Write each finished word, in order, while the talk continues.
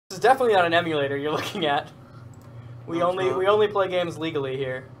definitely not an emulator you're looking at. We only play games legally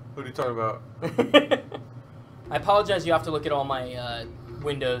here. What are you talking about? I apologize. You have to look at all my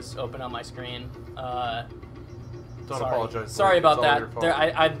windows open on my screen. Don't apologize. Sorry about that.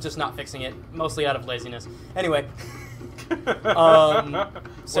 I'm just not fixing it, mostly out of laziness. Anyway.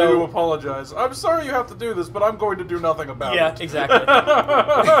 So you apologize. I'm sorry you have to do this, but I'm going to do nothing about it. Yeah, exactly.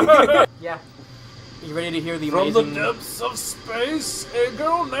 Yeah. You ready to hear the amazing... From the depths of space, a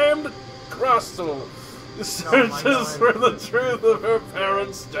girl named Crystal searches for the truth of her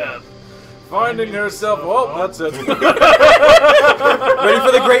parents' death. Finding herself... Oh, that's it. Ready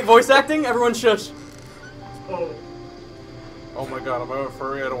for the great voice acting? Everyone shush. Oh my god, am I a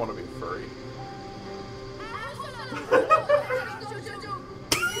furry? I don't want to be a furry.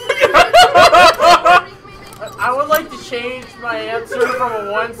 I would like to change my answer from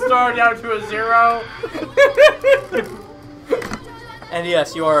a 1-star down to a 0. And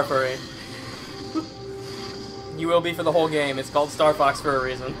yes, you are a furry. You will be for the whole game. It's called Starfox for a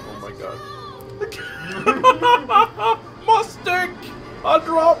reason. Oh my god. My stick! I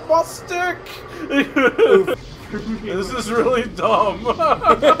dropped my stick! This is really dumb.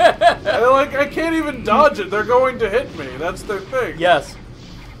 I can't even dodge it. They're going to hit me. That's their thing. Yes.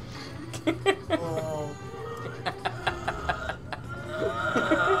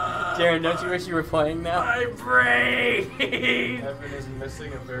 Darren, don't you wish you were playing now? My brain! Evan is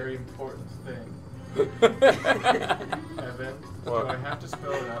missing a very important thing. Evan, what? do I have to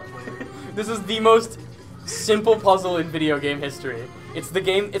spell it out for you? This is the most simple puzzle in video game history. It's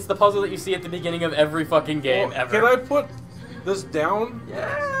the puzzle that you see at the beginning of every fucking game ever. Can I put this down?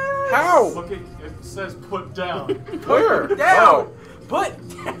 Yes. How? Look, it says put down. Where? Down! Put!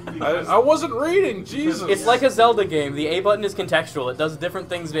 I wasn't reading, Jesus. It's like a Zelda game. The A button is contextual. It does different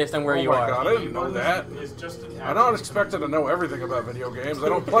things based on where you are. Oh my god, I didn't know that. I'm not expected to know everything about video games. I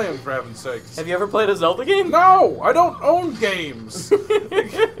don't play them, for heaven's sakes. Have you ever played a Zelda game? No! I don't own games!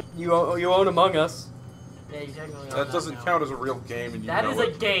 You own Among Us. Yeah, you technically own That doesn't now. count as a real game, and you That know is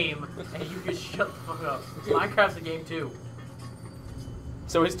it. a game, and you can shut the fuck up. Minecraft's a game too.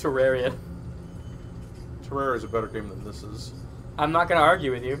 So is Terraria. Terraria is a better game than this is. I'm not gonna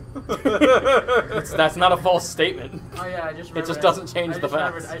argue with you. That's not a false statement. Oh yeah, I just remembered. It just doesn't change the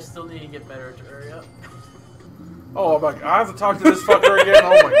facts. I still need to get better at Terraria. Oh my god, I have to talk to this fucker again?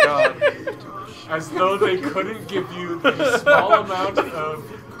 Oh my god. As though they couldn't give you the small amount of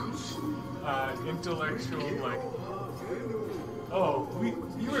intellectual, like, oh,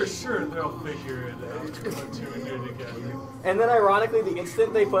 you are sure they'll figure it out, put two and two together. And then ironically, the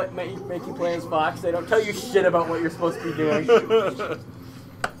instant they make you play as Fox, they don't tell you shit about what you're supposed to be doing.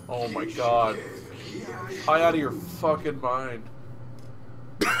 Oh my god. High out of your fucking mind.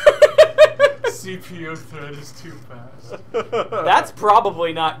 CPU thread is too fast. That's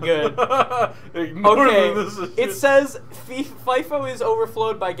probably not good. Okay, it says FIFO is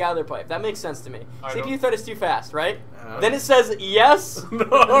overflowed by gather pipe. That makes sense to me. CPU thread is too fast, right? Then it says yes,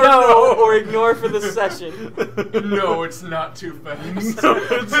 no, or ignore for this session. No, it's not too fast. No,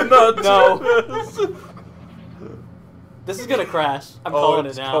 it's not too fast. This is gonna crash. I'm calling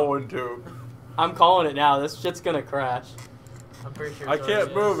it now. Going to. I'm calling it now. This shit's gonna crash. I'm pretty sure. I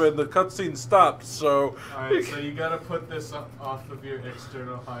can't move and the cutscene stopped, so... Alright, so you gotta put this off of your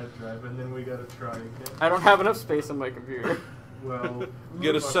external hard drive, and then we gotta try again. I don't have enough space on my computer. Well...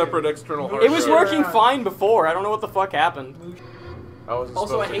 Get a separate external hard It drive. was working fine before. I don't know what the fuck happened.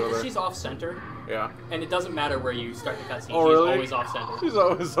 Also, I hate that she's off-center. Yeah. And it doesn't matter where you start the cutscene. Oh, really? She's always off-center. She's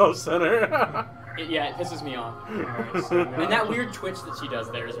always off-center. Yeah, it pisses me off. Alright, so now, And that weird twitch that she does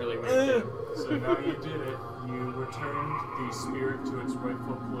there is really weird. so now you did it. You returned the spirit to its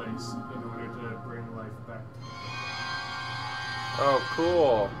rightful place in order to bring life back. Oh,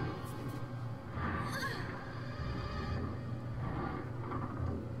 cool.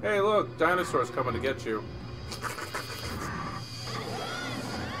 Hey, look, dinosaurs coming to get you.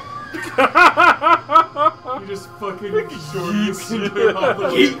 You just fucking short this into all the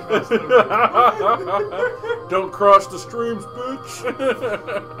way across the room. Don't cross the streams, bitch.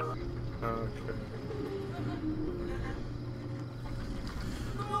 Okay.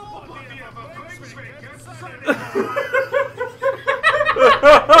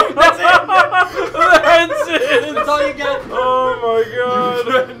 That's it! That's it! That's all you get! Oh my god!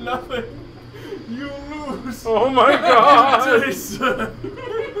 You get nothing. You lose. Oh my god! Jason.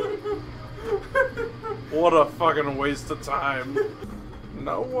 What a fucking waste of time.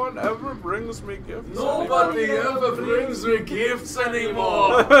 No one ever brings me gifts Nobody ever brings me gifts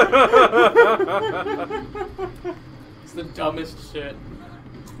anymore. It's the dumbest shit.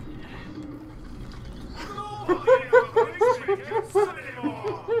 Nobody ever brings me gifts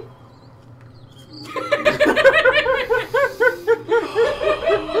anymore.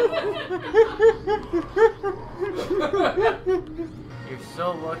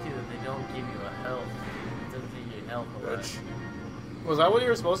 Was that what you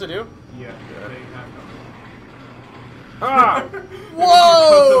were supposed to do? Yeah, they have no. Ah! Whoa!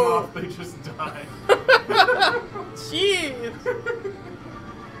 Cut them off, they just die. Jeez.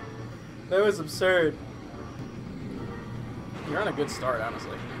 That was absurd. You're on a good start,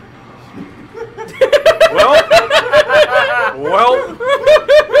 honestly. Well.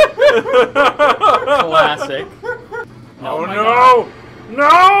 Classic. Oh no!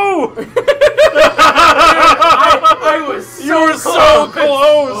 No! I was so You were so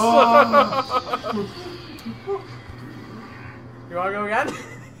close! You wanna go again?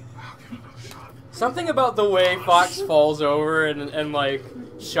 Something about the way Fox falls over and like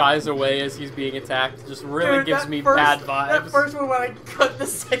shies away as he's being attacked just really Dude, gives that me first- bad vibes. That first one when I cut the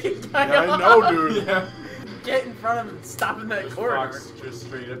second guy Yeah, I off. know, dude. Yeah. Get in front of him and stop in that corridor. Fox just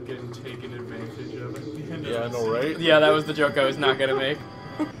straight up getting taken advantage of at the end Yeah, I of know, right? Yeah, that was the joke I was not gonna make.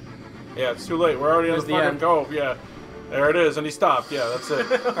 Yeah, it's too late. We're already in the There's the fucking end. cove. Yeah. There it is, and he stopped. Yeah, that's it.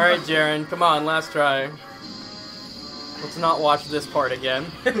 Alright, Jaren, come on, last try. Let's not watch this part again.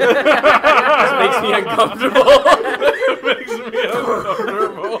 This makes me uncomfortable. It makes me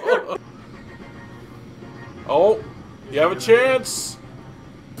uncomfortable. Oh, you have a chance.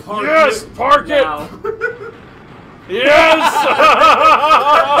 Park Yes, it park it. now. Yes.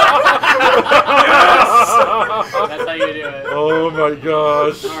 That's how you do it. Oh my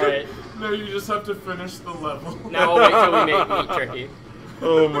gosh. Alright, No, you just have to finish the level. now we'll wait till we make meat turkey.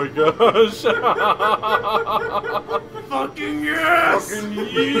 Oh my gosh. Fucking yes! Fucking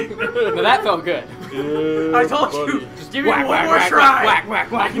yeet. Now that felt good. Yeah, I told buddy. you. Just give me one more try.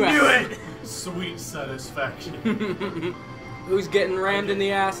 whack, I can do it. Sweet satisfaction. Who's getting rammed in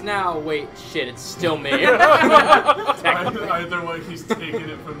the ass now? Wait, shit, it's still me. Either way, he's taking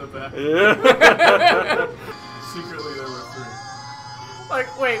it from the back. Yeah. Secretly, there were 3.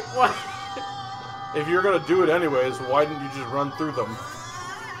 Like, wait, what? If you're gonna do it anyways, why didn't you just run through them?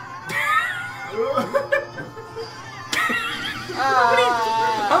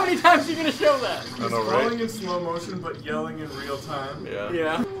 How many times are you gonna show that? I He's know, falling right? in slow motion, but yelling in real time. Yeah.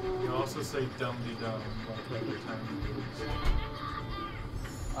 Yeah. You also say dum-de-dum like every time you do it.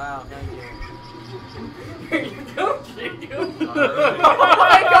 Wow, thank you. Here you go, Jacob. Oh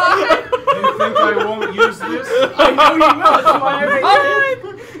my god! You think I won't use this? I know you will. That's why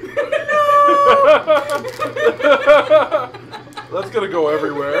I That's gonna go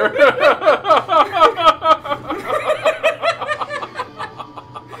everywhere.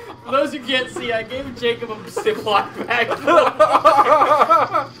 For those who can't see, I gave Jacob a Ziploc bag.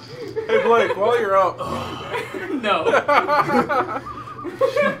 Hey Blake, while you're out, No.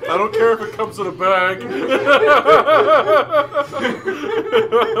 I don't care if it comes in a bag.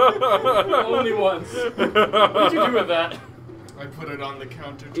 Only once. What did you do with that? I put it on the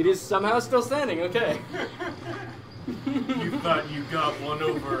counter. It is somehow still standing, okay. You thought you got one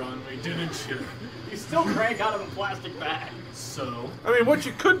over on me, didn't you? You still drank out of a plastic bag. So? I mean, what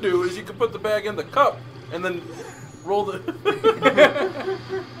you could do is you could put the bag in the cup and then roll the.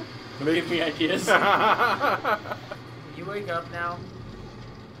 Give me ideas. You wake up now.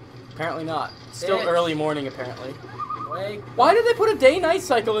 Apparently not. Still Bitch. early morning, apparently. Wake. Why did they put a day-night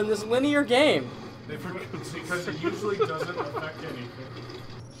cycle in this linear game? They forget because it usually doesn't affect anything.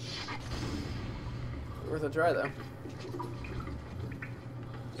 Worth a try, though.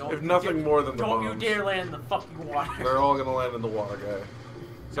 Don't If nothing more than the Don't you bombs. dare land in the fucking water. They're all gonna land in the water, guy.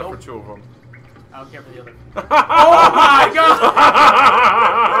 Except for 2 of them. I don't care for the other. Oh my God!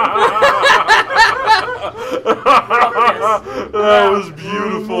 That was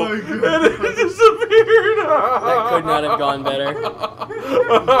beautiful. Oh my God. And it disappeared. That could not have gone better.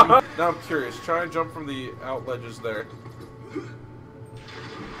 Now I'm curious. Try and jump from the out ledges there. If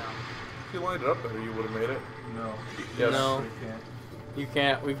you lined it up better, you would have made it. No. Yes. No. We can't. You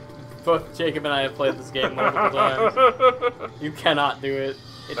can't. We've both Jacob and I have played this game multiple times. You cannot do it.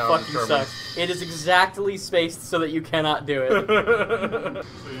 It No, I'm fucking determined. sucks. It is exactly spaced so that you cannot do it. So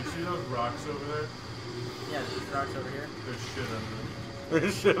you see those rocks over there? Yeah, there's rocks over here. There's shit under them.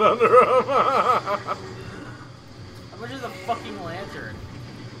 There's shit under them. How much is a fucking lantern?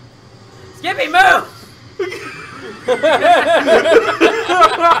 Skippy, move!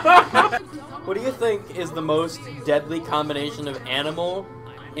 What do you think is the most deadly combination of animal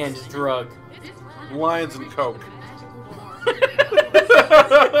and drug? Lions and Coke.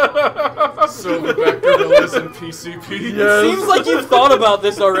 Silver vector gorillas and PCP. Yes. Seems like you've thought about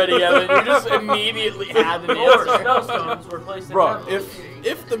this already, Evan. You just immediately had an Or answer. snowstones were placed in Bruh, purple.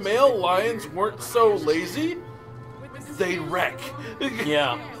 if the male lions weren't so lazy, they'd wreck.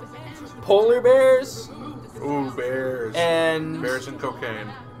 Yeah. Polar bears Ooh, bears. and Bears and cocaine.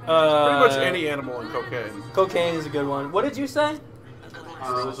 uh, Pretty much any animal in cocaine. cocaine is a good one. What did you say?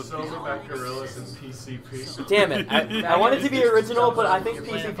 Silverback gorillas and PCP. Damn it! I want it to be original, but I think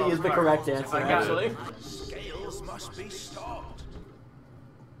PCP is the correct answer. Actually. Scales must be stopped.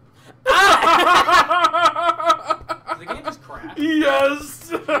 Did the game just crash?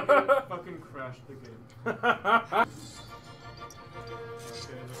 Yes! Fucking crashed the game. Okay,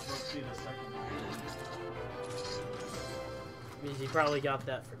 this must be the second game. Means he probably got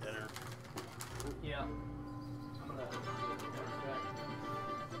that for dinner. Yeah.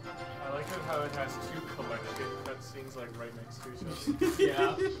 I like it how it has two collection cutscenes like right next to each other.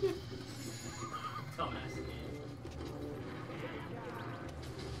 Yeah. Dumbass game.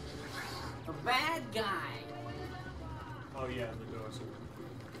 The bad guy. Oh yeah, the doors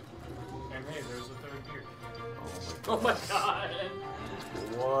are. And hey, there's a third here. Oh my god.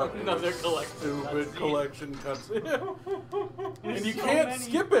 What? Another collection. Stupid collection cutscene. And you so can't many.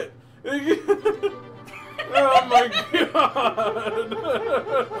 skip it. Oh my god.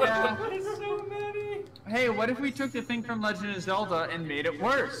 Yeah. There's so many. Hey, what if we took the thing from Legend of Zelda and made it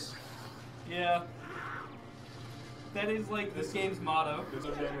worse? Yeah. That is like this game's motto. There's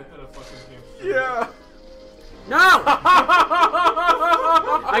a man within a fucking game. Yeah. No!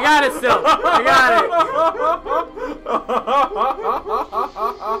 I got it still. I got it.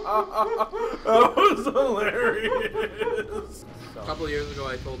 That was hilarious. A couple years ago,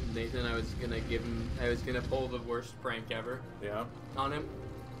 I told Nathan I was gonna pull the worst prank ever Yeah. on him,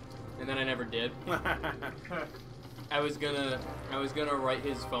 and then I never did. I was gonna write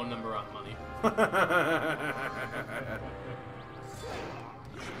his phone number on money.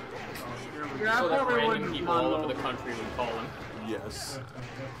 So that random people all over the country would call him. Yes.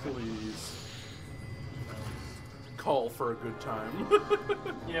 Please. Call for a good time.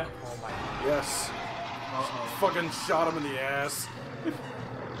 Yeah. Oh my god. Yes. Fucking shot him in the ass.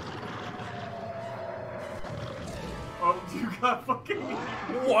 Oh, you got fucking.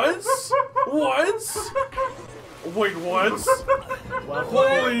 Once? Once? Wait, once?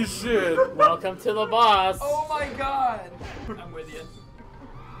 Holy shit. Welcome to the boss. Oh my god. I'm with you.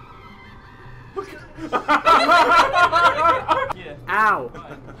 Yeah. Ow.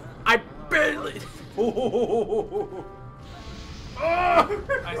 I barely.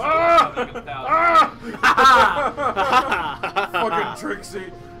 Fucking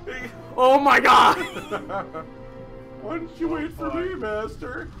Trixie. Oh my god. Why didn't you wait for me,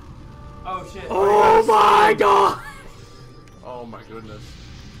 Master? Oh shit. Oh my god. Oh my goodness.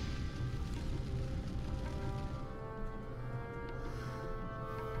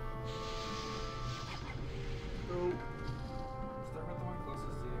 Start with the one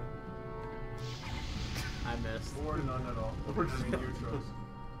closest to you. I missed. Or none at all. We're just- I mean, neutros.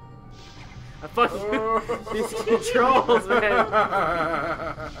 I fucking these controls, man.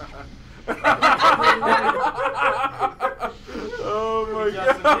 Oh my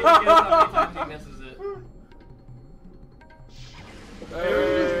Justin, god. take a guess how many times he misses it.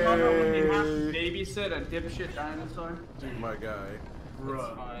 Hey. Babysit a dipshit dinosaur. Dude, my guy.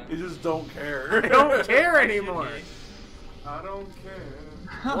 Bruh. You just don't care. I don't care anymore. I don't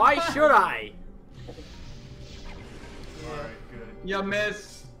care. Why should I? Alright, good. You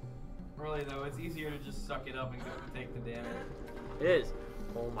miss. Really though, it's easier to just suck it up and go and take the damage. It is.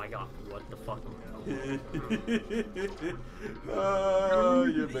 Oh my god. What the fuck? Oh,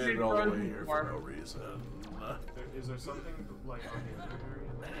 you made it all the way here for no reason. Is there something like on the other area?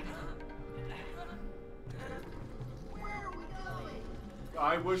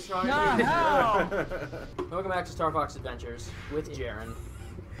 I wish I knew. Welcome back to Starfox Adventures with Jaren.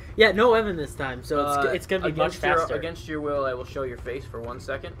 Yeah, no Evan this time, so it's gonna be much faster. Against your will, I will show your face for 1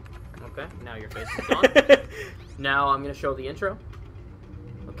 second. Okay, now your face is gone. Now I'm gonna show the intro.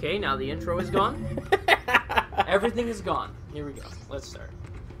 Okay, now the intro is gone. Everything is gone. Here we go. Let's start.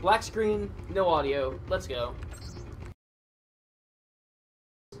 Black screen, no audio. Let's go.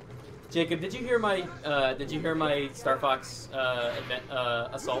 Jacob, did you hear my Starfox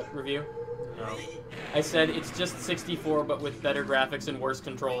assault review? No. I said it's just 64, but with better graphics and worse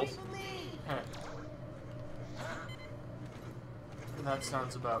controls. That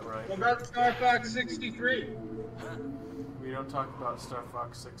sounds about right. What about Starfox 63? We don't talk about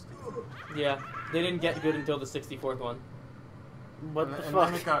Starfox 60. Yeah, they didn't get good until the 64th one. What And the then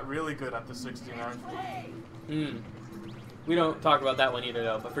fuck? it got really good at the 69th. We don't talk about that one either,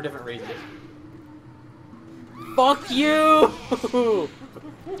 though, but for different reasons. Fuck you!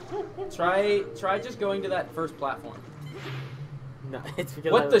 Try just going to that first platform. No, it's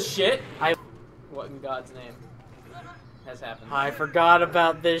because What the shit? What in God's name has happened? I forgot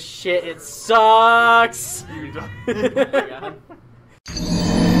about this shit. It sucks. You don't. Oh my God.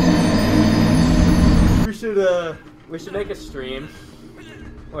 We should make a stream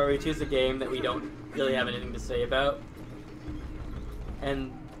where we choose a game that we don't really have anything to say about,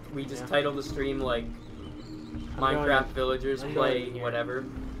 and we just title the stream like Minecraft Villagers Play whatever,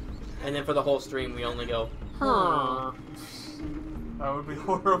 and then for the whole stream we only go, huh. That would be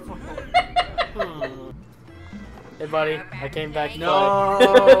horrible. Hey buddy, I came back. No!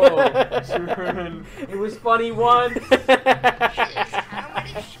 It was funny once! How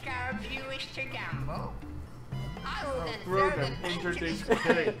many scarabs you wish to gamble? I will then Throw throw them them into this space,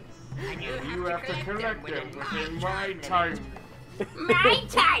 cake. and You have to collect them within my time. My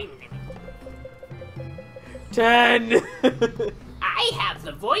time! 10! I have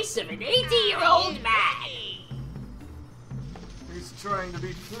the voice of an 80-year-old man! He's trying to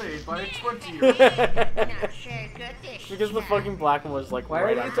be played by a 20-year-old. Not so good this Because the fucking black one was like, Why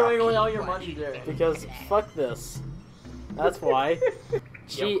are you throwing away all your money, Jerry? Because fuck this. That's why.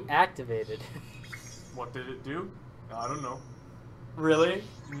 She activated. What did it do? I don't know. Really?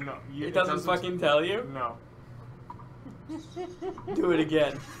 No. It doesn't fucking tell you? No. Do it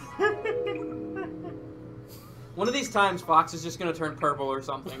again. One of these times, Fox is just gonna turn purple or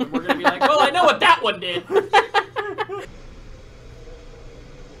something, and we're gonna be like, well, I know what that one did!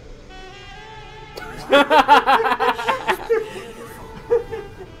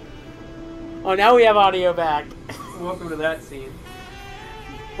 Oh, now we have audio back. Welcome to that scene.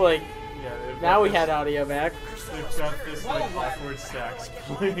 Like, Yeah, now we had audio back. They've got this like awkward sax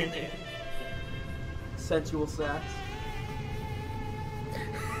playing. Sensual sax.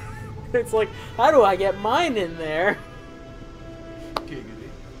 It's like, how do I get mine in there? Giggity.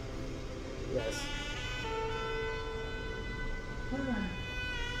 Yes.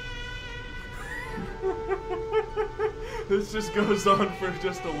 This just goes on for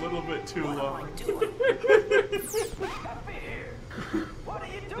just a little bit too long.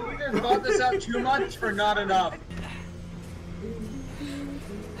 We either thought this out too much or not enough.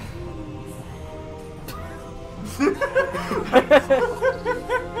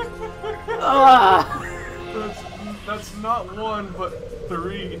 That's not one, but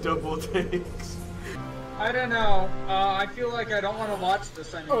 3 double takes. I don't know. I feel like I don't want to watch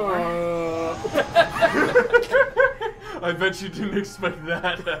this anymore. I bet you didn't expect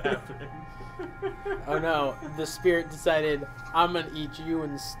that to happen. Oh no, the spirit decided, I'm gonna eat you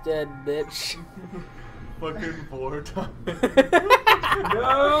instead, bitch. Fucking bored.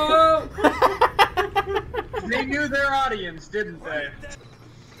 No! They knew their audience, didn't they?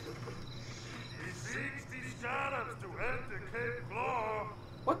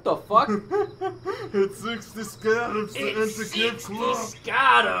 What the fuck? It's 60 scallops to enter Kid's Claw.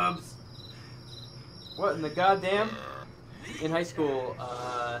 Scottums! What in the goddamn? In high school,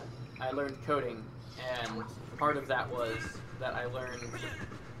 I learned coding, and part of that was that I learned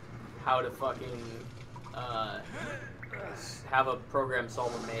how to fucking have a program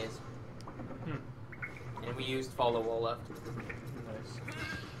solve a maze. And we used follow wall left. Nice.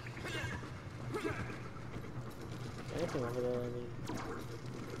 Anything over there, I mean.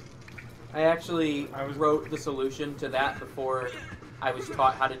 I actually wrote the solution to that before I was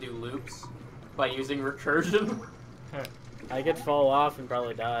taught how to do loops by using recursion. I could fall off and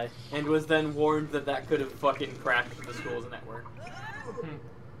probably die. And was then warned that that could have fucking crashed the school's network.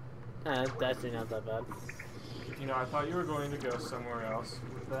 It's actually not that bad. You know, I thought you were going to go somewhere else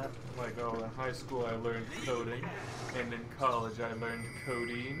with that. Like, oh, in high school I learned coding, and in college I learned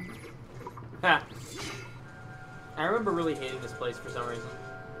coding. Ha! I remember really hating this place for some reason.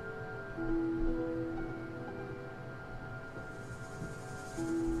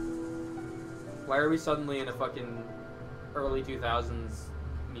 Why are we suddenly in a fucking early 2000s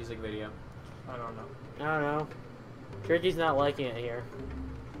music video? I don't know. I don't know. Tricky's not liking it here.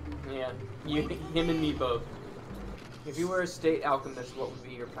 Yeah, him and me both. If you were a state alchemist, what would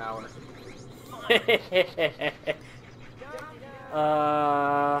be your power?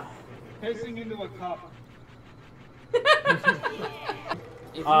 Pissing into a cup.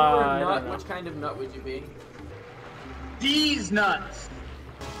 If you were a nut, which kind of nut would you be? These nuts!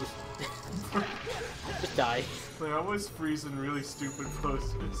 Just die. They always freeze in really stupid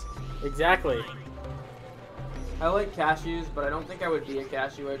poses. Exactly. I like cashews, but I don't think I would be a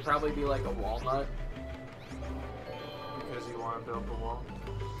cashew. I'd probably be like a walnut. Because you want to build the wall.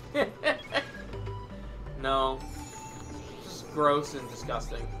 No. Just gross and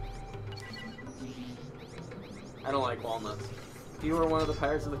disgusting. I don't like walnuts. If you were one of the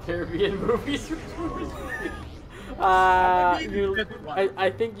Pirates of the Caribbean movies, which movies would you I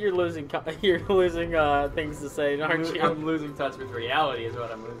think you're losing things to say, aren't you? I'm losing touch with reality is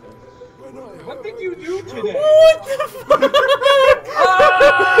what I'm losing. What did you do today? What the fuck?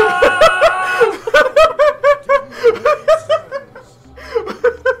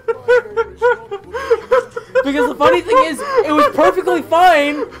 because the funny thing is, it was perfectly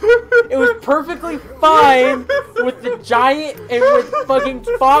fine. It was perfectly fine with the giant and with fucking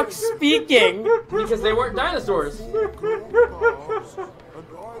Fox speaking. Because they weren't dinosaurs.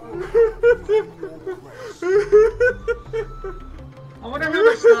 I wonder how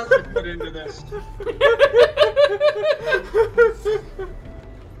much thought they put into this.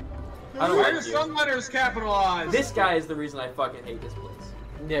 Why are some letters capitalized? This guy is the reason I fucking hate this place.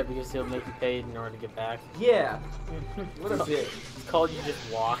 Yeah, because he'll make you pay in order to get back. Yeah. What a bitch. It's called you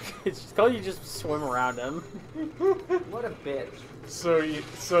just walk. It's just called you just swim around him. What a bitch. So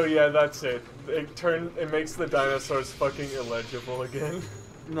yeah, that's it. It makes the dinosaurs fucking illegible again.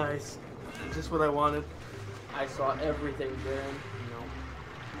 Nice. Just what I wanted. I saw everything, Darren. No.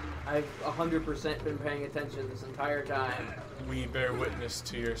 I've 100% been paying attention this entire time. We bear witness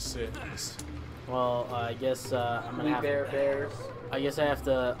to your sins. Well, I guess I'm gonna have. Bears. I guess I have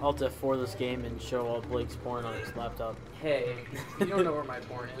to Alt F4 this game and show all Blake's porn on his laptop. Hey, you don't know where my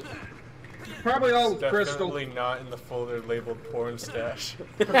porn is. Probably all It's crystal. definitely not in the folder labeled porn stash.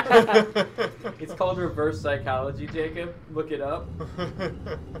 It's called reverse psychology, Jacob. Look it up.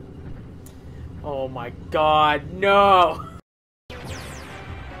 Oh my God, no!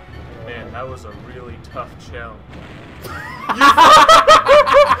 Man, that was a really tough challenge.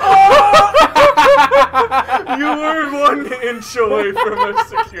 You were 1 inch away from a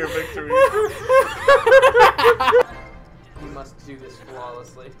secure victory. You must do this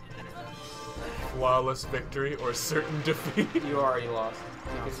flawlessly. Flawless victory or certain defeat. You already lost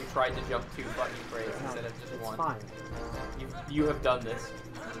because you tried to jump 2 fucking frames instead of just 1. Fine. You have done this.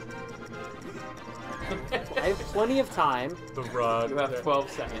 I have plenty of time. The rod. You have 12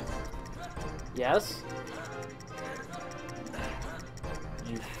 seconds. Yes?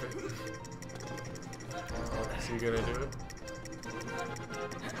 You so you gonna do it?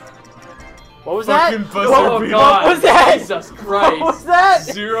 What was Fucking that? buzzer Oh beater. God! What was that? Jesus What Christ! was that?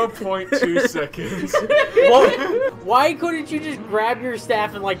 0.2 seconds. Well, why couldn't you just grab your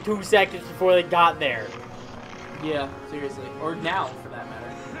staff in like 2 seconds before they got there? Yeah, seriously. Or now, for that matter.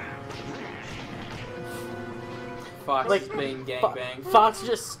 Fox Like, is being gangbang. Fox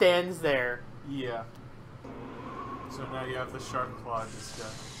just stands there. Yeah. So now you have the sharp claw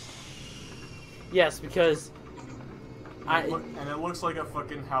disguise. Yes, because And it looks like a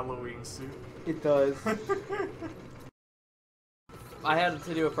fucking Halloween suit. It does. I had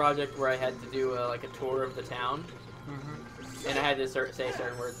to do a project where I had to do like a tour of the town, and I had to say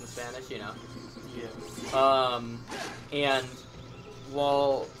certain words in Spanish, you know. Yeah. And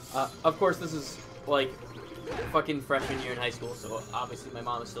while, of course, this is like fucking freshman year in high school, so obviously my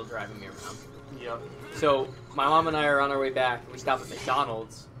mom is still driving me around. Yep. So my mom and I are on our way back. We stop at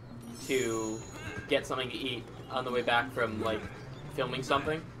McDonald's to get something to eat on the way back from like filming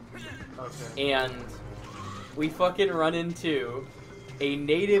something. Okay. And we fucking run into a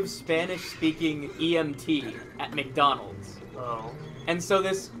native Spanish-speaking EMT at McDonald's. Oh. And so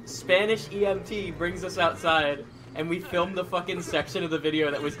this Spanish EMT brings us outside, and we filmed the fucking section of the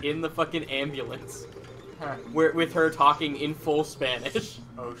video that was in the fucking ambulance, with her talking in full Spanish.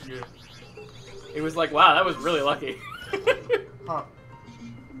 Oh shit. It was like, wow, that was really lucky. Huh.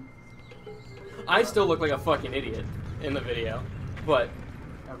 I still look like a fucking idiot in the video, but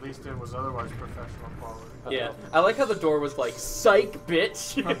At least it was otherwise professional quality. yeah. I like how the door was like, psych,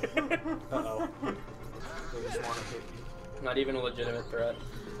 bitch! Uh-oh. They just want to hit you. Not even a legitimate threat.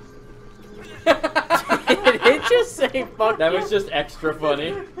 Did it just say fuck That you? was just extra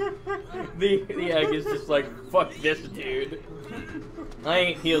funny. The egg is just like, fuck this dude. I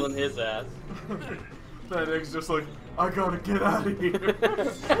ain't healing his ass. That egg's just like, I gotta get out of here.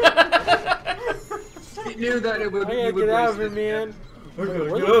 He knew that it would. I he gotta would get out waste of here, it. man. I gotta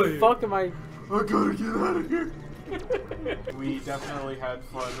Where get out of the here. fuck am I? I gotta get out of here. We definitely had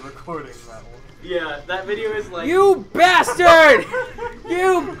fun recording that one. Yeah, that video is like... You bastard!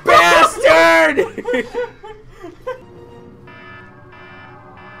 You bastard!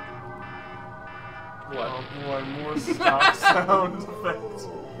 What? Oh boy, more stop sound effects.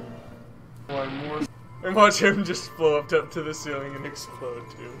 Boy, more. And watch him just flow up to the ceiling and explode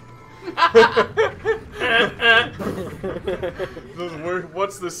too.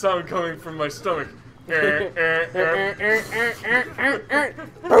 What's the sound coming from my stomach?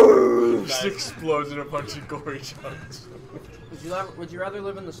 Just explodes in a bunch of gory chunks. Would you rather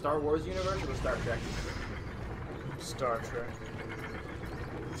live in the Star Wars universe or the Star Trek? Star Trek.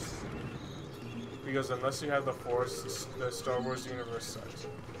 Because unless you have the Force, the Star Wars universe sucks.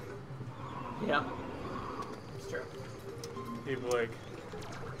 Yeah. It's true. People like,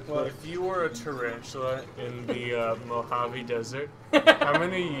 Well, if you were a tarantula in the Mojave Desert, how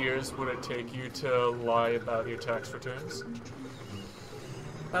many years would it take you to lie about your tax returns?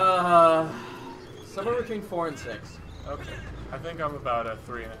 Somewhere between 4 and 6. Okay. I think I'm about a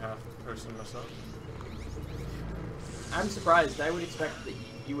 3.5 person myself. I'm surprised. I would expect that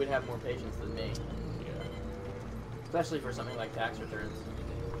you would have more patience than me. Yeah. Especially for something like tax returns.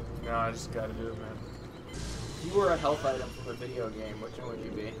 No, I just gotta do it, man. If you were a health item from a video game, which one would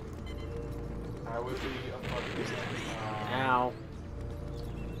you be? I would be a fucking Ow.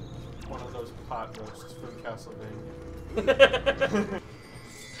 one of those pot roasts from Castlevania.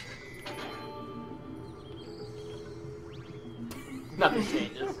 Nothing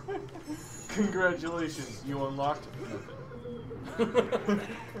changes. Congratulations, you unlocked nothing.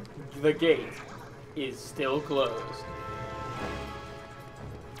 The gate is still closed.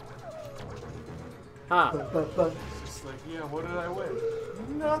 Huh. It's just like, yeah, what did I win?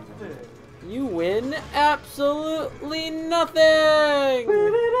 Nothing. You win absolutely nothing!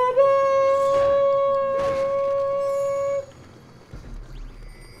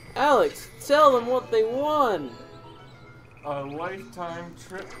 Alex, tell them what they won! A lifetime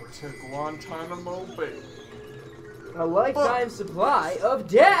trip to Guantanamo Bay. A lifetime supply of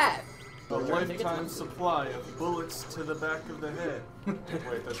death! A lifetime supply of bullets to the back of the head.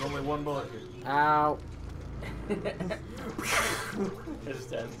 Wait, there's only one bullet here. Ow. It's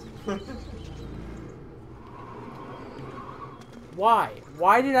dead. Why?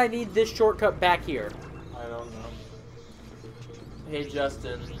 Why did I need this shortcut back here? I don't know. Hey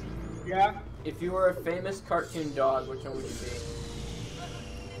Justin, Yeah? if you were a famous cartoon dog, which one would you be?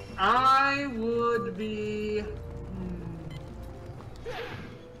 I would be...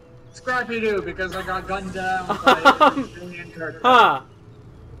 Scrappy-Doo, because I got gunned down by Julian Kirk. Huh.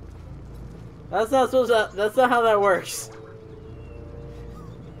 That's not supposed to, that's not how that works.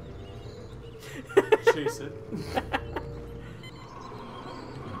 Chase it.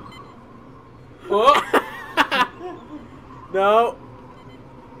 Oh! No.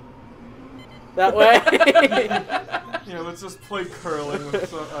 That way. Yeah, let's just play curling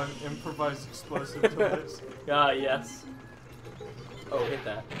with an improvised explosive device. Ah, yes. Oh, hit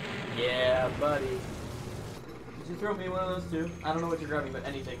that. Yeah, buddy. Did you throw me one of those too? I don't know what you're grabbing, but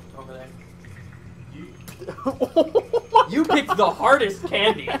anything over there. You picked the hardest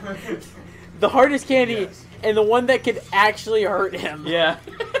candy. The hardest candy, Yes. and the one that could actually hurt him. Yeah.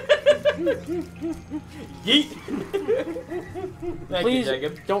 Yeet. Thank Please you,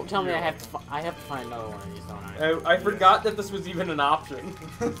 Jacob. don't tell me I have to find another one of these, don't I? I forgot that this was even an option.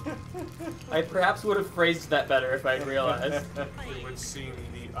 I perhaps would have phrased that better if I'd realized. It would seem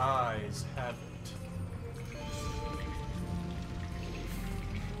the eyes have it.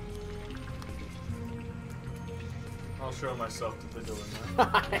 I'll show myself to the door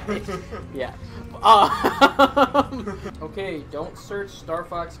now. Yeah. Okay, don't search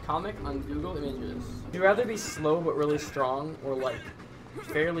Starfox comic on Google Images. Would you rather be slow but really strong, or like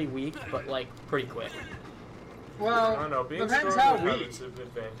fairly weak but like pretty quick? Well, I don't know, being depends strong how would have weak. its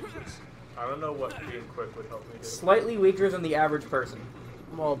advantages. I don't know what being quick would help me do. Slightly weaker than the average person.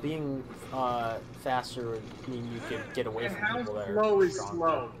 Well, being faster would mean you could get away And from how people that are slow is stronger.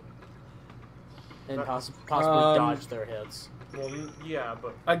 slow? And possibly dodge their hits. Well, yeah,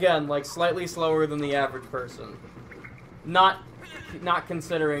 but Again, like slightly slower than the average person. Not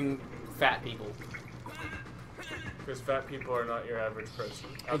considering fat people. because fat people are not your average person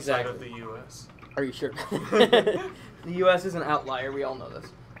outside Exactly. of the U.S. Are you sure? The U.S. is an outlier. We all know this.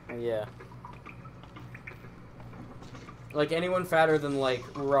 Yeah. Like anyone fatter than like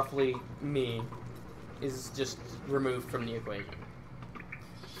roughly me is just removed from the equation.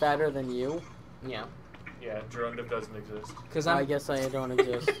 Fatter than you? Yeah. Yeah, Gerundive doesn't exist. Because I guess I don't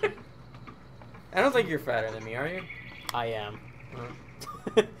exist. I don't think you're fatter than me, are you? I am.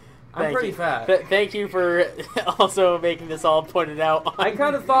 I'm Thank pretty you. fat. Thank you for also making this all pointed out. I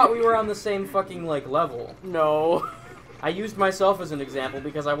kind of thought we were on the same fucking like level. No. I used myself as an example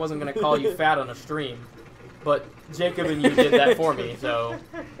because I wasn't gonna call you fat on a stream, but Jacob and you did that for me. So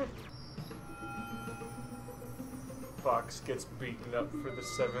Fox gets beaten up for the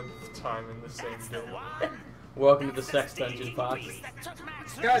 7th time in the same day. welcome to the sex dungeon, Fox.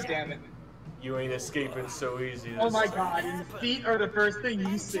 God damn it. You ain't escaping so easy. Oh my god, and feet are the first thing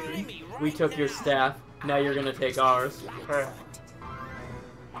you see. We took your staff. Now you're gonna take ours. Hey,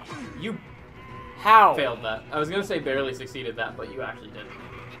 You How? failed that. I was gonna say barely succeeded that, but you actually did.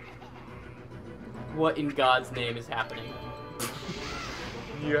 What in God's name is happening?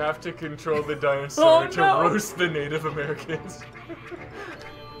 you have to control the dinosaur Oh, to no. roast the Native Americans.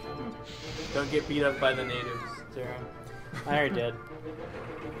 Don't get beat up by the natives, Sarah. I already did.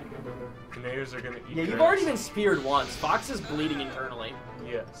 Grenadiers are gonna eat. Yeah, you've grass. already been speared once. Fox is bleeding internally.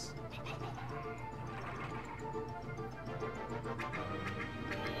 Yes.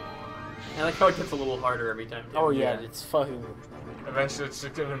 I like how it gets a little harder every time. Too. Oh yeah, it's fucking. Eventually, it's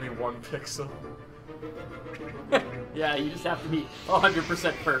just gonna be 1 pixel. Yeah, you just have to be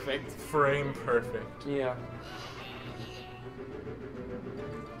 100% perfect. Frame perfect. Yeah.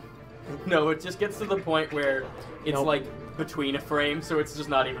 No, it just gets to the point where it's Nope. like between a frame, so it's just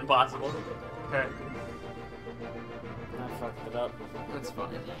not even possible. Okay. I fucked it up. That's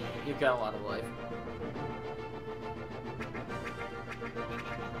fine. You've got a lot of life.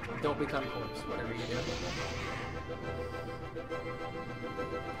 Don't become corpse, whatever you do.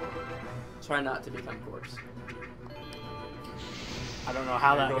 Try not to become corpse. I don't know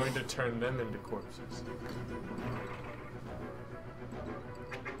how You're that. going to turn them into corpses.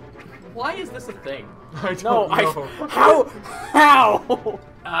 Why is this a thing? I don't No, know. How?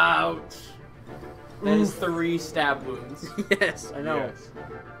 Ouch. That is 3 stab wounds. Yes, I know. Yes.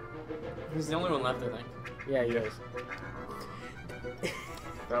 He's the only one left, I think. Yeah, he is.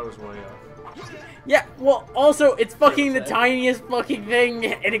 That was way off. Yeah, well, also, it's fucking the Say. tiniest fucking thing,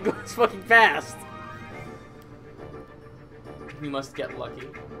 and it goes fucking fast. You must get lucky.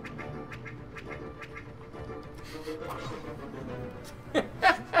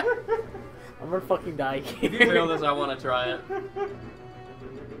 I'm gonna fucking die If you fail here. this, I want to try it.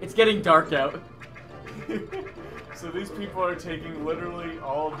 It's getting dark out. So these people are taking literally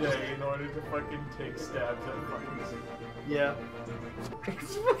all day in order to fucking take stabs at fuckers. Yeah.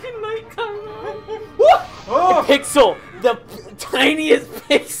 It's fucking nighttime now. Oh! Pixel! The tiniest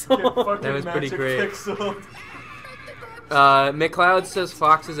pixel! Fucking That was pretty magic great. Pixel. McLeod says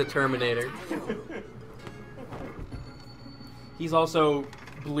Fox is a Terminator. He's also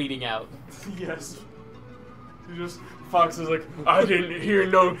bleeding out. Yes. He just Fox is like, I didn't hear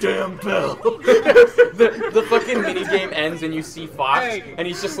no damn bell. The fucking minigame ends and you see Fox, Hey. and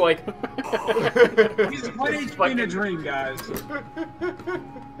he's just like... He's 1 HP in a dream, guys.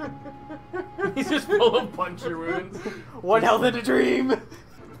 He's just full of puncture wounds. One health in a dream! If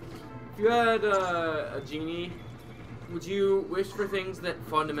you had a genie, would you wish for things that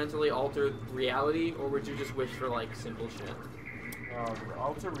fundamentally alter reality, or would you just wish for, like, simple shit?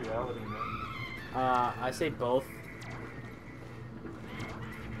 Alter reality, man. I say both.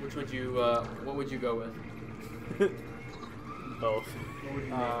 Which would you, what would you go with? Both. What would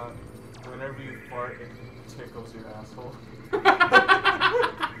you whenever you fart, it tickles your asshole.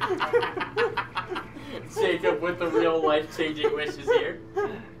 Jacob with the real life-changing wishes here.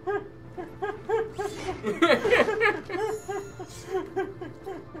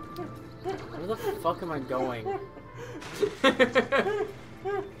 Where the fuck am I going?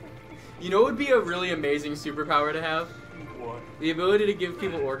 You know what would be a really amazing superpower to have? What? The ability to give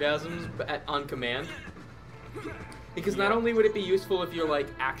people orgasms on command. Because not only would it be useful if you're like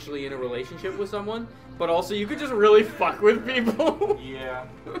actually in a relationship with someone, but also you could just really fuck with people. Yeah.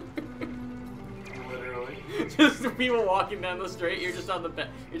 Literally. Just the people walking down the street, you're just on the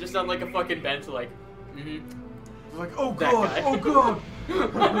you're just on like a fucking bench, like, Like, oh That god, guy. oh god.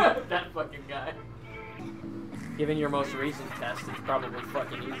 that fucking guy. Given your most recent test, it's probably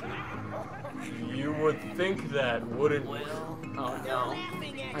fucking easy. You would think that, wouldn't you? Oh no,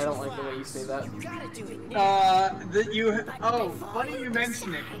 I don't like the way you say that. Funny you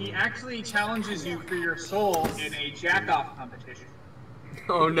mention it. He actually challenges you for your soul in a jack-off competition.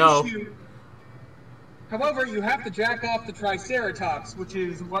 Oh no. However, you have to jack off the Triceratops, which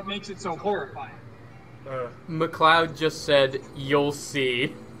is what makes it so horrifying. McLeod just said, "You'll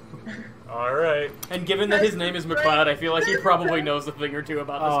see." Alright. And given that his name is McLeod, I feel like he probably knows a thing or two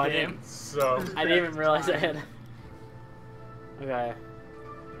about Oh, this I game. So. I didn't even realize I had. Okay.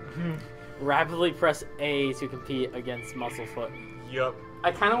 Rapidly press A to compete against Musclefoot. Yup.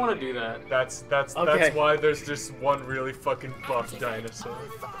 I kind of want to do that. That's Okay. why there's just one really fucking buff dinosaur.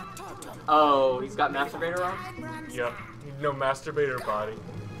 Oh, he's got masturbator arms? Yup. No masturbator body.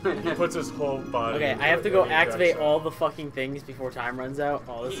 He puts his whole body. Okay, into I have it to go and he jacks activate off. all the fucking things before time runs out.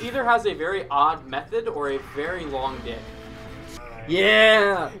 Oh, this He is... either has a very odd method or a very long dick.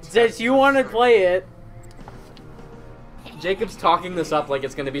 Yeah! Since you want to play it, Jacob's talking this up like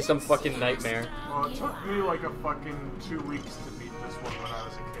it's gonna be some fucking nightmare. Well, it took me like a fucking 2 weeks to beat this one when I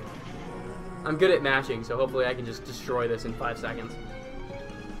was a kid. I'm good at matching, so hopefully I can just destroy this in 5 seconds.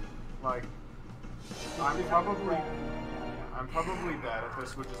 Like, I'm probably bad at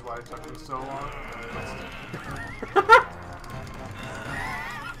this, which is why it took me so long.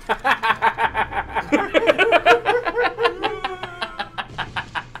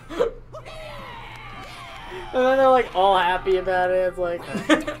 and then they're like all happy about it. It's like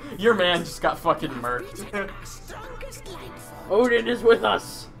your man just got fucking murked. Odin is with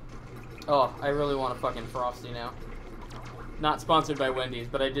us. Oh, I really want a fucking Frosty now. Not sponsored by Wendy's,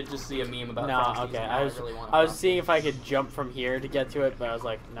 but I did just see a meme about Frosties. Okay. I really want I was seeing if I could jump from here to get to it, but I was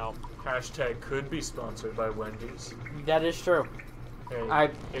like, no. Hashtag could be sponsored by Wendy's. That is true. Hey,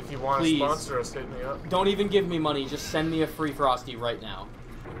 if you want to sponsor us, hit me up. Don't even give me money. Just send me a free Frosty right now.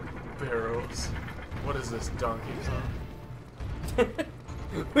 Barrels. What is this, donkeys?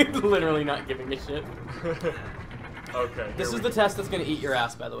 We're literally not giving a shit. Okay. This is the test that's gonna eat your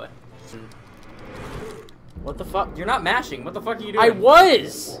ass, by the way. What the fuck? You're not mashing. What the fuck are you doing? I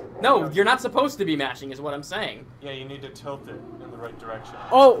was! No, you're not supposed to be mashing, is what I'm saying. Yeah, you need to tilt it in the right direction.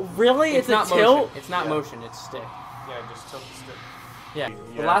 Oh, really? It's not a tilt? motion. It's not motion, it's stick. Yeah, just tilt the stick. Yeah.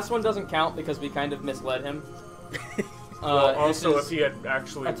 The last one doesn't count because we kind of misled him. Well, also, if he had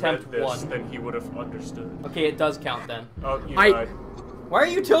actually read attempt this, 1. then he would have understood. Okay, it does count then. Oh, you died. Why are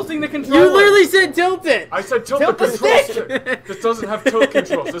you tilting the controller? You literally said tilt it! I said tilt Tilt the the control stick! stick! This doesn't have tilt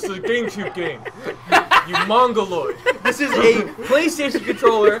controls. This is a GameCube game. You mongoloid. This is a PlayStation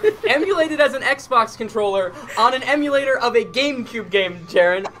controller emulated as an Xbox controller on an emulator of a GameCube game,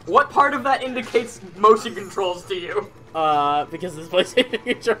 Jaren. What part of that indicates motion controls to you? Because this PlayStation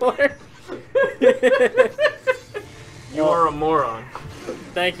controller. You are a moron.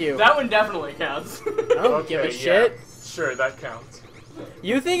 Thank you. That one definitely counts. I don't give a shit. Sure, that counts.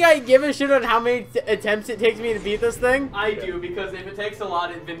 You think I give a shit on how many attempts it takes me to beat this thing? I do, because if it takes a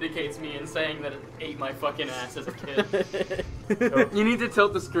lot, it vindicates me in saying that it ate my fucking ass as a kid. You need to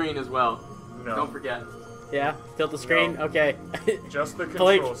tilt the screen as well. No. Don't forget. Yeah, tilt the screen. No. Okay. Just the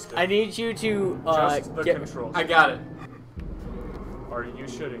control stick. I need you to Just the get. control I stick. got it. Are you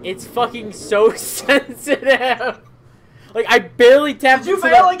shitting? It's fucking so sensitive. Like I barely tapped. Did you into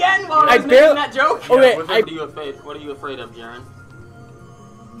fail the... again while I was barely... making that joke? Okay, What are you afraid of, Jaren?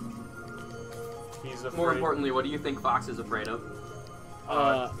 He's afraid. More importantly, what do you think Fox is afraid of?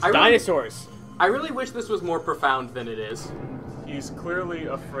 dinosaurs. I really wish this was more profound than it is. He's clearly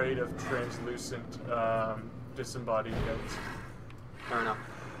afraid of translucent, disembodied heads. Fair enough.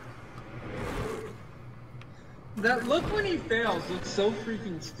 That look when he fails looks so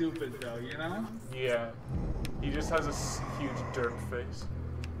freaking stupid, though, you know? Yeah. He just has a huge dirt face.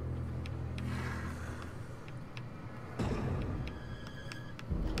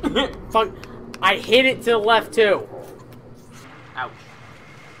 Fuck. I hit it to the left, too. Ouch.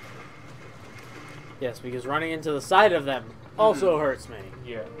 Yes, because running into the side of them also hurts me.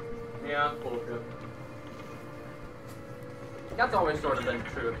 Yeah. Yeah, bullshit. That's always sort of been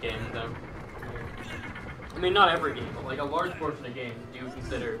true of games, though. I mean, not every game, but like a large portion of games do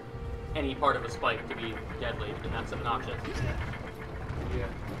consider any part of a spike to be deadly, and that's obnoxious. Yeah.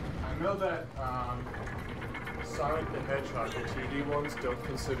 I know that, Sonic the Hedgehog, the 2D ones, don't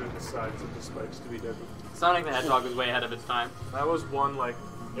consider the sides of the spikes to be deadly. Sonic the Hedgehog was way ahead of its time. That was one, like,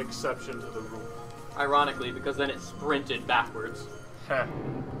 exception to the rule. Ironically, because then it sprinted backwards Heh.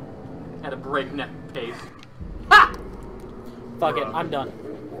 at a breakneck pace. Ha! Fuck it, I'm done.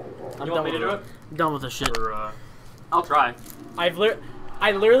 I'm You done want me to with do it. it? I'm done with this shit. For, I'll try. I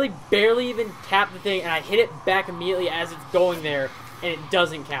literally barely even tapped the thing, and I hit it back immediately as it's going there, and it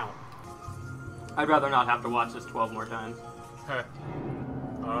doesn't count. I'd rather not have to watch this 12 more times. heh.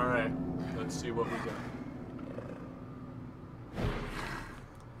 Alright. Let's see what we got.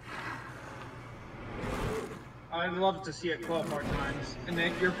 I'd love to see it 12 more times, and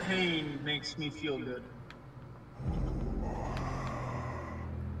that your pain makes me feel good.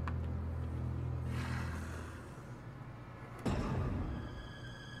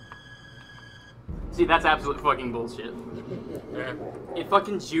 See, that's absolute fucking bullshit. Yeah. It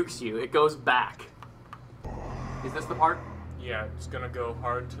fucking jukes you. It goes back. Is this the part? Yeah, it's gonna go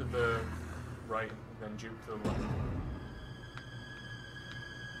hard to the right, then juke to the left.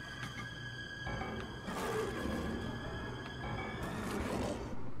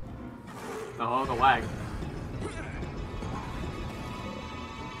 Oh, the lag.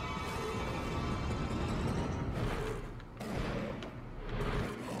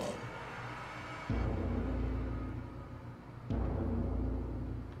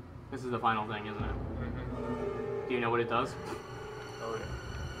 This is the final thing, isn't it? Mm-hmm. Do you know what it does? Oh yeah.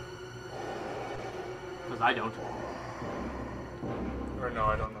 Because I don't. Or no,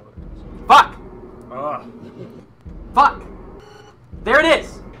 I don't know what it is. Fuck! Ah. Fuck! There it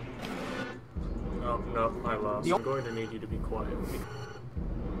is! Oh, no, I lost. I'm going to need you to be quiet.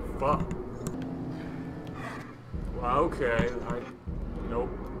 Fuck. Well, okay, Nope.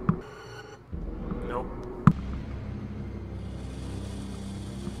 Nope.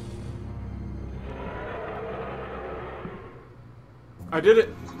 I did it.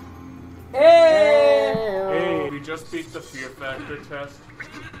 Hey! We just beat the fear factor test.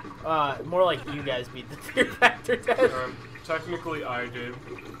 More like you guys beat the fear factor test. Technically I did,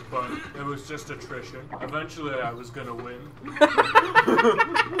 but it was just attrition. Eventually I was gonna win.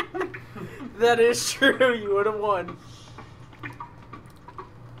 That is true, you would have won.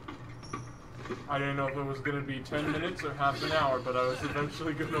 I didn't know if it was gonna be 10 minutes or half an hour, but I was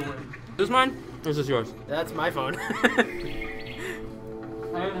eventually gonna win. Is this mine? Or is this yours? That's my phone.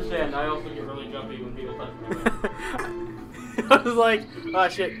 I understand. I also get really jumpy when people touch me. I was like, oh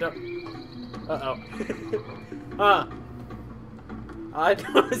shit, no. I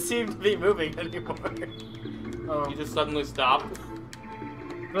don't seem to be moving anymore. You just suddenly stopped.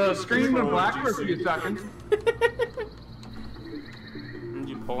 The screen went black for a few seconds. Did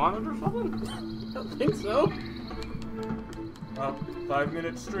you pull on it or something? I don't think so.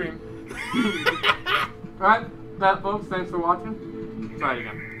 5-minute stream. Alright, that folks, thanks for watching. Try it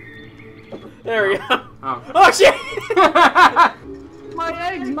again. There we go. Oh. Oh shit! My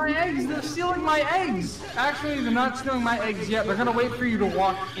eggs, they're stealing my eggs. Actually, they're not stealing my eggs yet. They're gonna wait for you to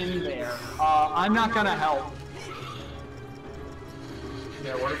walk in there. I'm not gonna help.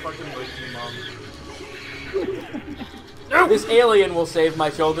 Yeah, what if I can wake you, Mom? This alien will save my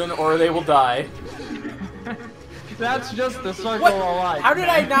children, or they will die. That's just the circle What? of life. How did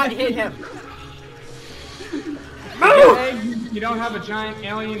I not hit him? You don't have a giant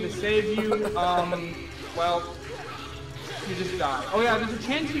alien to save you. Well, you just die. Oh yeah, there's a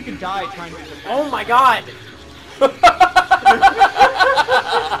chance you could die trying to defend. Oh my god!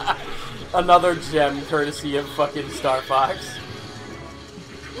 Another gem courtesy of fucking Starfox.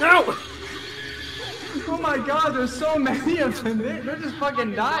 No! Oh my god, there's so many of them. They're just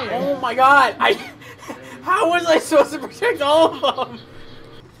fucking dying. Oh my god! How was I supposed to protect all of them?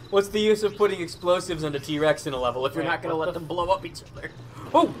 What's the use of putting explosives into T-Rex in a level if you're not going to let them blow up each other?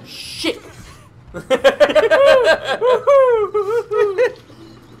 Oh, shit! The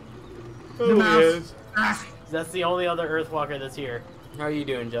mouse. That's the only other Earthwalker that's here. How are you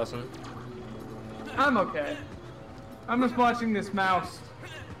doing, Justin? I'm okay. I'm just watching this mouse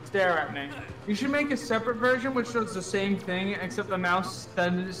stare at me. You should make a separate version which does the same thing, except the mouse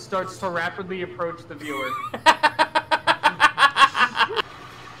then starts to rapidly approach the viewer.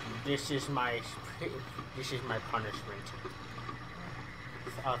 This is my punishment.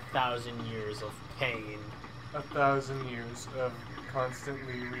 1,000 years of pain. 1,000 years of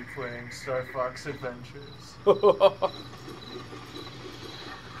constantly replaying Starfox adventures.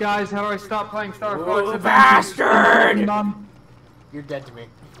 Guys, how do I stop playing Star Fox Oh, Adventures? bastard! Mom. You're dead to me.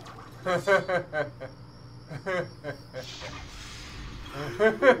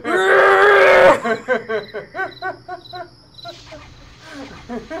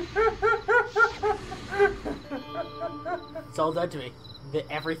 It's all dead to me.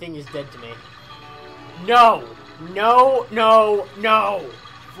 Everything is dead to me. No! No! No! No!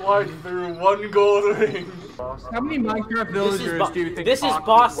 Fly through one gold ring. How many Minecraft villagers do you think this is Fox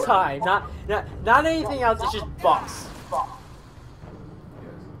boss were? time, not anything else. It's just boss.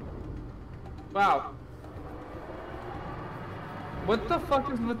 Wow. What the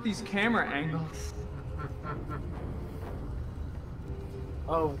fuck is with these camera angles?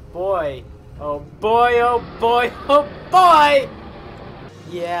 Oh boy. Oh boy, oh boy, oh boy!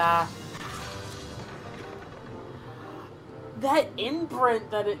 Yeah. That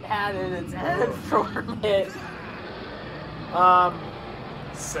imprint that it had in its head for a minute.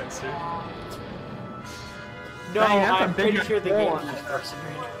 Censored. No, Dang, that's a I'm pretty big sure the game one. just starts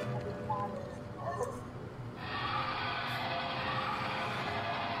screen.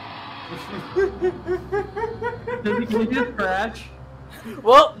 Did he just crash?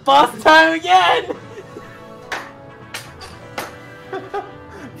 Well, boss time again!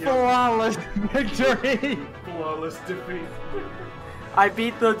 Flawless victory! Flawless defeat. I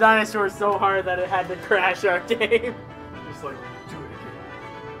beat the dinosaur so hard that it had to crash our game. Just like, do it again.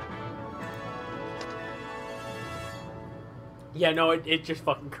 Yeah, no, it just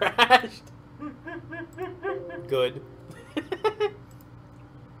fucking crashed. Good.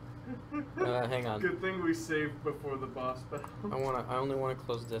 Hang on. Good thing we saved before the boss battle. I only want to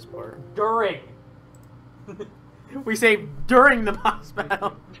close this part. During. We say during the boss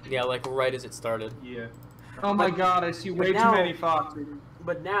battle. Yeah, like right as it started. Yeah. Oh my god, I see way now- too many foxes.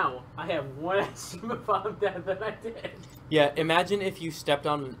 But now, I have one extra bomb death than I did. Yeah, imagine if you stepped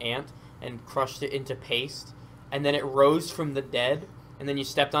on an ant and crushed it into paste, and then it rose from the dead, and then you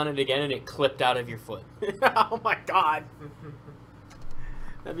stepped on it again and it clipped out of your foot. Oh my god.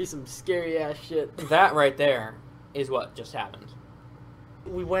 That'd be some scary ass shit. That right there is what just happened.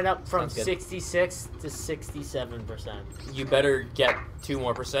 We went up from Sounds good. 66 to 67%. You better get 2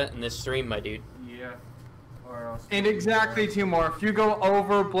 more % in this stream, my dude. Yeah. Or else. And exactly 2 more. If you go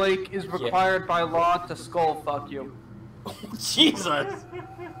over, Blake is required by law to skull fuck you. Jesus!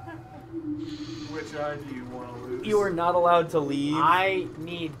 Which eye do you want to lose? You are not allowed to leave. I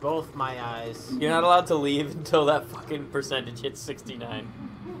need both my eyes. You're not allowed to leave until that fucking percentage hits 69.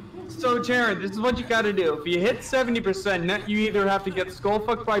 So, Jared, this is what you gotta do. If you hit 70%, you either have to get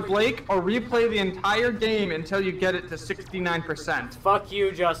skullfucked by Blake or replay the entire game until you get it to 69%. Fuck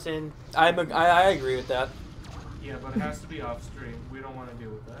you, Justin. I agree with that. Yeah, but it has to be off stream. We don't want to deal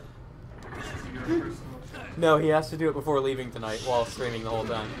with that. This is your personal choice. No, he has to do it before leaving tonight while streaming the whole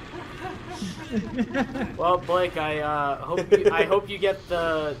time. Well, Blake, I hope you get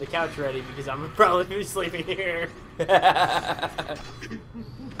the couch ready because I'm probably be sleeping here.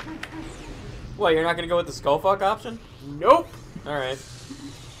 What, you're not gonna go with the skullfuck option? Nope. Alright.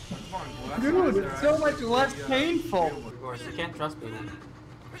 Dude, it's so much less painful. Of course, you can't trust people.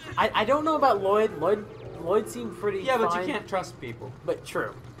 I don't know about Lloyd. Lloyd seemed pretty Yeah, but fine. you can't trust people. But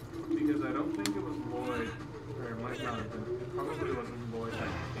true. Because I don't think it was Lloyd, or it might not have been. It probably wasn't Lloyd that came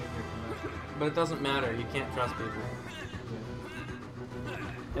here from that. But it doesn't matter, you can't trust people.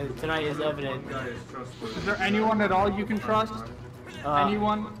 And tonight is evident. One guy is trustworthy. Is there anyone at all you can trust?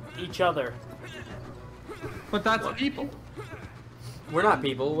 Anyone? Each other. But that's people. We're not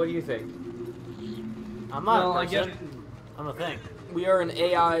people, what do you think? I'm not Well, a I person. guess- I'm a thing. We are an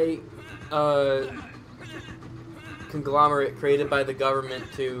AI conglomerate created by the government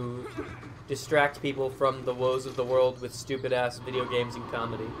to distract people from the woes of the world with stupid-ass video games and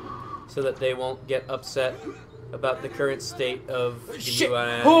comedy, so that they won't get upset about the current state of the Shit.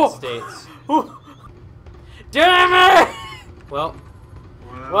 United Oh. States. Damn it! Well,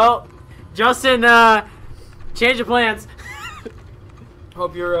 Well, Justin, change of plans.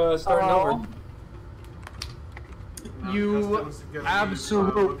 hope you're starting over. Now, You Justin's gonna be,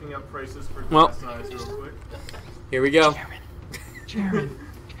 absolute- looking up prices for Well. glass eyes real quick. Here we go. Jared.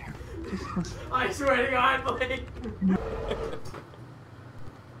 I swear to God, Blake.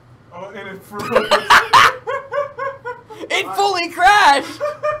 Oh, and it It fully crashed!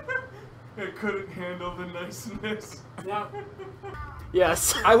 It couldn't handle the niceness.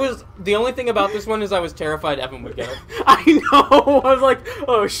 Yes. The only thing about this one is I was terrified Evan would get it. I know. I was like,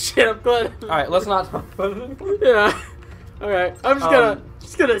 oh shit, I'm glad. Alright, let's not talk about it. Yeah. Alright. I'm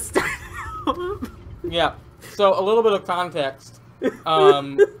just gonna start. Yeah. So a little bit of context.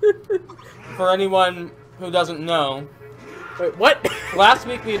 For anyone who doesn't know, Wait, what? last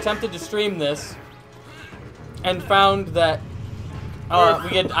week we attempted to stream this and found that I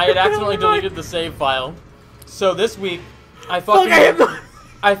had accidentally deleted the save file. So this week I fucking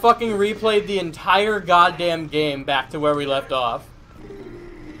replayed the entire goddamn game back to where we left off.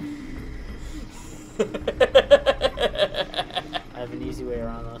 I have an easy way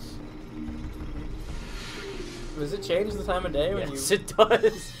around this. Does it change the time of day when Yes, you... it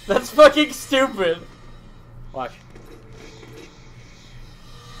does. That's fucking stupid. Watch.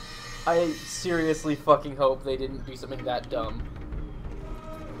 I seriously fucking hope they didn't do something that dumb.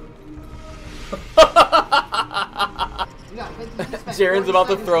 Jaren's about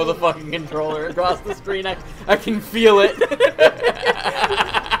to throw the fucking controller across the screen. I can feel it.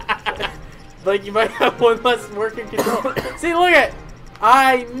 Like you might have one less working control. See, look at.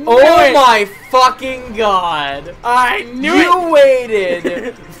 I knew Oh it. my fucking god! I knew You it.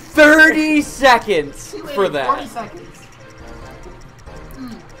 waited 30 seconds for 40 that. seconds.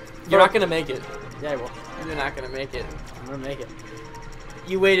 You're not gonna make it. Yeah, well, You're not gonna make it. I'm gonna make it.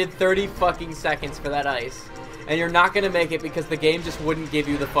 You waited 30 fucking seconds for that ice. And you're not gonna make it because the game just wouldn't give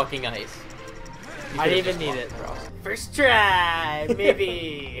you the fucking ice. I didn't even need it. First try,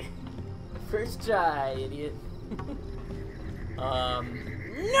 maybe. First try, idiot.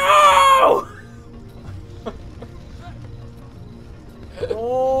 No!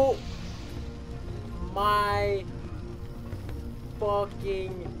 Oh my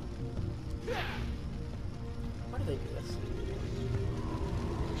fucking. Why do they do this?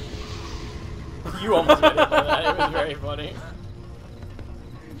 You almost made it by that. It was very funny.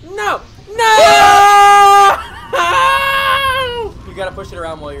 No! No! You gotta push it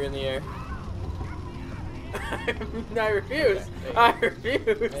around while you're in the air. I refuse. I refuse.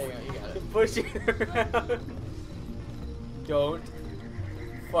 There you go, you got it. Push it around. Don't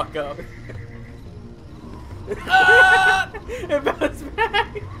fuck up. It bounced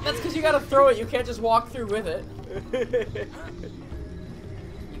back. That's because you gotta throw it. You can't just walk through with it.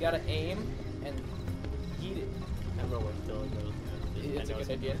 You gotta aim and eat it. I don't know where still it goes. It's a good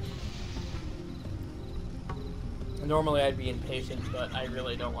idea. Normally I'd be impatient, but I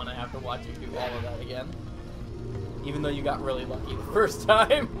really don't want to have to watch you do all of that again. Even though you got really lucky the first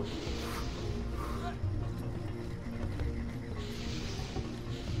time.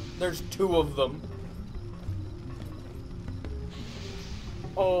 There's 2 of them.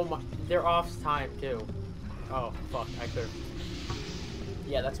 Oh my, they're off time too. Oh fuck, I could.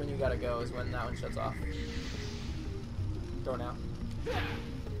 Yeah, that's when you gotta go, is when that one shuts off. Go now.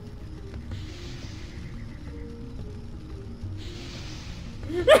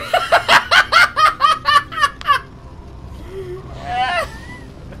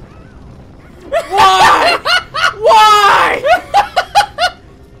 Why? Why?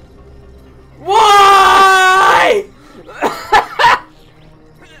 Why?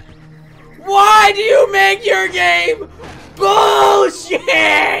 Why do you make your game bullshit?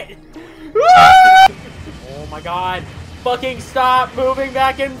 Oh my god. Fucking stop moving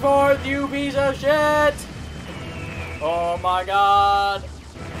back and forth, you piece of shit! Oh my god.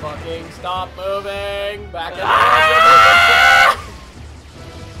 Fucking stop moving back and forth.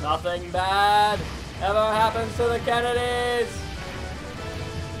 Nothing bad ever happens to the Kennedys.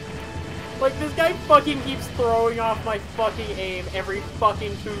 Like, this guy fucking keeps throwing off my fucking aim every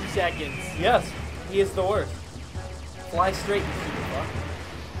fucking 2 seconds. Yes, he is the worst. Fly straight, you stupid fuck.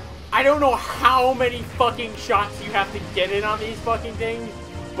 I don't know how many fucking shots you have to get in on these fucking things,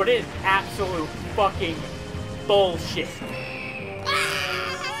 but it is absolute fucking bullshit.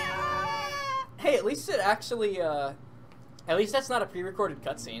 Hey, at least it actually, at least that's not a pre-recorded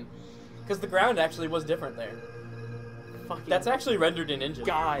cutscene. Because the ground actually was different there. Fucking That's actually rendered in engine.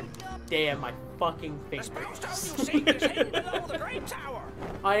 God damn my fucking face.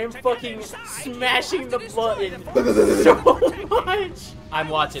 I am fucking smashing the button so much. I'm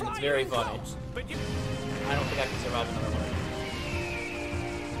watching, it's very funny. I don't think I can survive another one.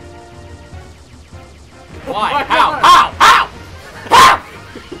 Why? How?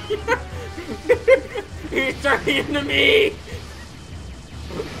 He's turning into me!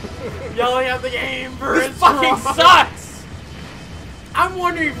 Yelling at the game for This his fucking flaws. sucks! I'm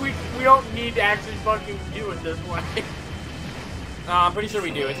wondering if we don't need to actually fucking do it this way. I'm pretty sure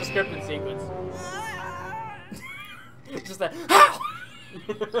we do. It's a scripted sequence. It's just that.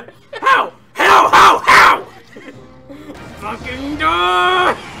 How? How? Fucking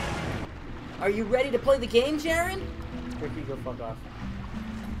die! Are you ready to play the game, Jaren? Tricky, go fuck off.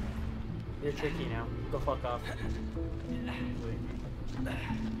 You're tricky now. Go fuck off.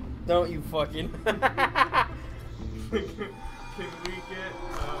 Don't you fucking. Can we get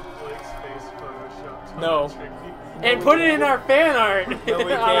Blake's face photoshopped? No. Tricky? And put it in our fan art No,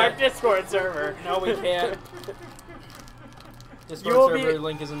 we on our can't. Discord server. No, we can't. Discord You will server be-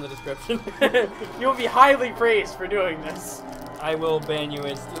 link is in the description. You will be highly praised for doing this. I will ban you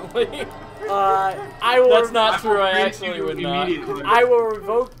instantly. I will. That's not true. I Ban actually you would not. immediately. I will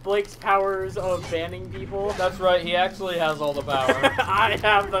revoke Blake's powers of banning people. That's right. He actually has all the power. I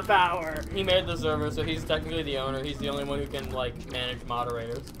have the power. He made the server, so he's technically the owner. He's the only one who can like manage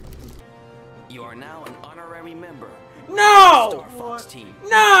moderators. You are now an honorary member. No! Starfox team.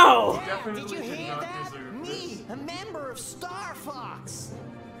 No! Definitely Did you should hear not that? deserve Me, this. a member of Starfox.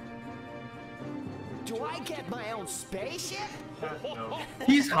 Do I get my own spaceship? No.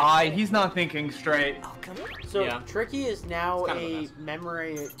 He's high. He's not thinking straight. Oh, come on. So Yeah. Tricky is now It's kind of a a mess.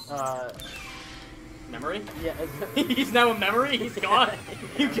 memory. Memory? Yeah. He's now a memory. He's gone.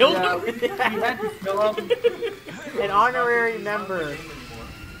 You killed Yeah, him. we had to kill him. An honorary member.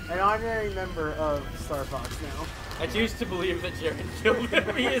 An honorary member of Starfox now. I choose to believe that Jared killed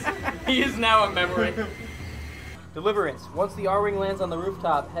him. He is now a memory. Deliverance. Once the R-Wing lands on the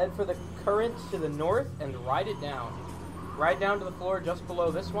rooftop, head for the current to the north and ride it down. Ride down to the floor just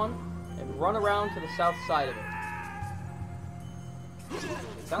below this one, and run around to the south side of it.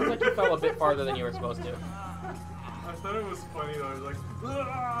 It sounds like you fell a bit farther than you were supposed to. I thought it was funny though. I was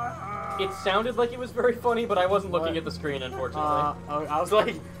like, It sounded like it was very funny, but I wasn't looking at the screen, unfortunately. I was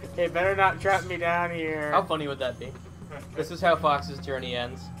like, hey, better not trap me down here. How funny would that be? This is how Fox's journey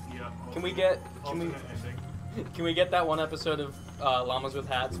ends. yeah. Can we get Alternate ending. can we get that one episode of Llamas with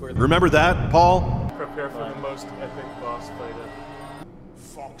Hats where Remember that, Paul? Prepare for the most epic boss fight ever.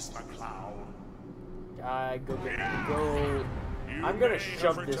 Fox the Clown. Go. I'm gonna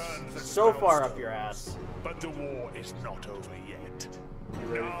shove this so far up your ass. But the war is not over yet. You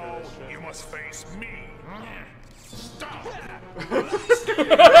ready for this shit? You must face me. Stop!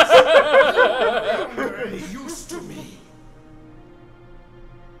 You're used to me.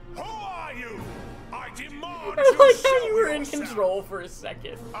 Who are you? I demand I you like show how you were in yourself. control for a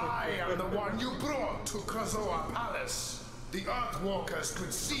second. I am the one you brought to Krazoa Palace. The Earthwalkers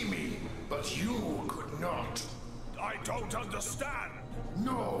could see me, but you could not. I don't understand.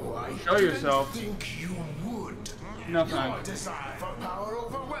 No, I Show yourself. didn't think you would. No Your thanks. desire for power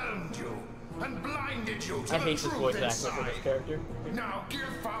overwhelmed you and blinded you to I the hate this truth voice actor inside. for this character. Now give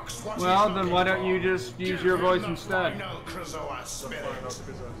Fox what Well, he's then looking why don't for. you just use Give your him voice the instead? final Krazoa spirit.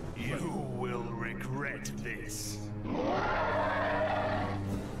 You will regret this. That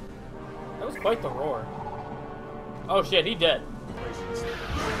was quite the roar. Oh shit, he dead.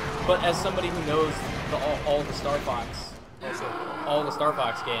 But as somebody who knows all the Star Fox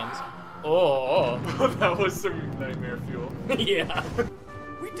games, oh, That was some nightmare fuel. yeah.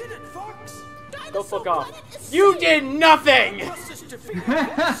 We did it, Fox! Go fuck off. You did nothing. Justice defeated.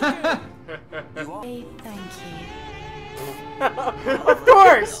 Thank you. Of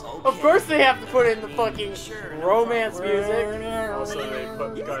course they have to put in the fucking romance music. Also,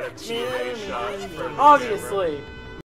 they got a TA shot for the Obviously.